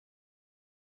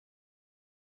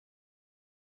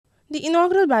The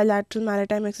inaugural bilateral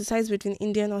maritime exercise between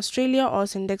India and Australia,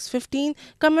 AUSINDEX 15,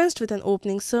 commenced with an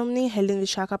opening ceremony held in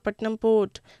Vishakhapatnam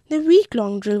port. The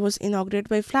week-long drill was inaugurated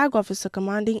by Flag Officer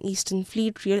Commanding Eastern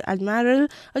Fleet Rear Admiral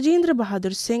Ajendra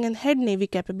Bahadur Singh and Head Navy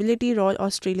Capability Royal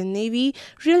Australian Navy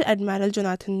Rear Admiral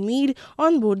Jonathan Mead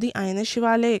on board the INS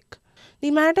Shivalik.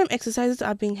 The maritime exercises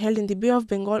are being held in the Bay of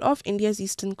Bengal off India's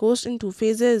eastern coast in two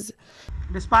phases.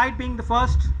 Despite being the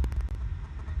first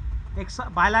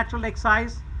bilateral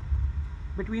exercise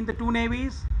between the two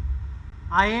navies,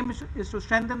 our aim is to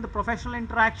strengthen the professional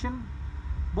interaction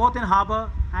both in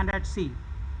harbour and at sea.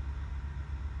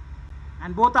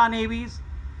 And both our navies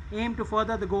aim to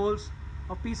further the goals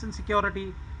of peace and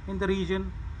security in the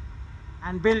region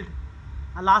and build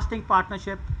a lasting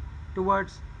partnership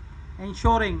towards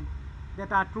ensuring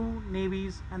that our two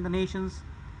navies and the nations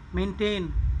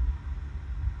maintain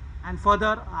and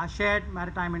further our shared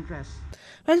maritime interests.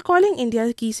 While calling India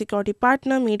a key security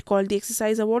partner, Mead called the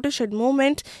exercise a watershed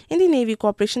moment in the Navy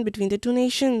cooperation between the two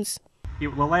nations.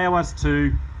 It will allow us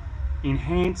to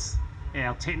enhance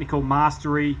our technical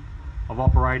mastery of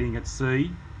operating at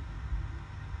sea.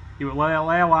 It will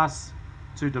allow us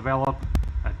to develop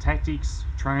tactics,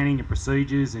 training and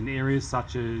procedures in areas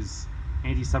such as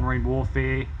anti-submarine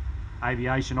warfare,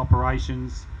 aviation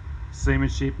operations,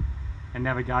 seamanship and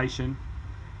navigation.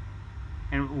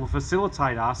 And it will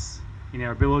facilitate us in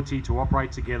our ability to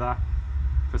operate together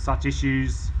for such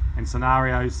issues and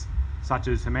scenarios such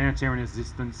as humanitarian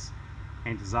assistance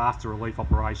and disaster relief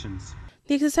operations.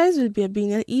 The exercise will be a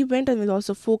biennial event and will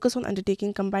also focus on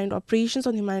undertaking combined operations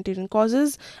on humanitarian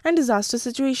causes and disaster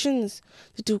situations.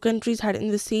 The two countries had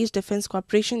envisaged defence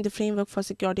cooperation in the framework for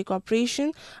security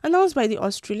cooperation announced by the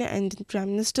Australian and Indian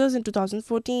Prime Ministers in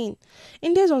 2014.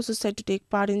 India is also set to take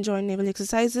part in joint naval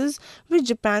exercises with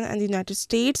Japan and the United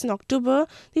States in October,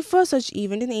 the first such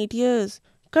event in 8 years.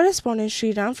 Correspondent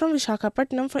Sriram from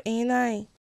Vishakhapatnam for ANI.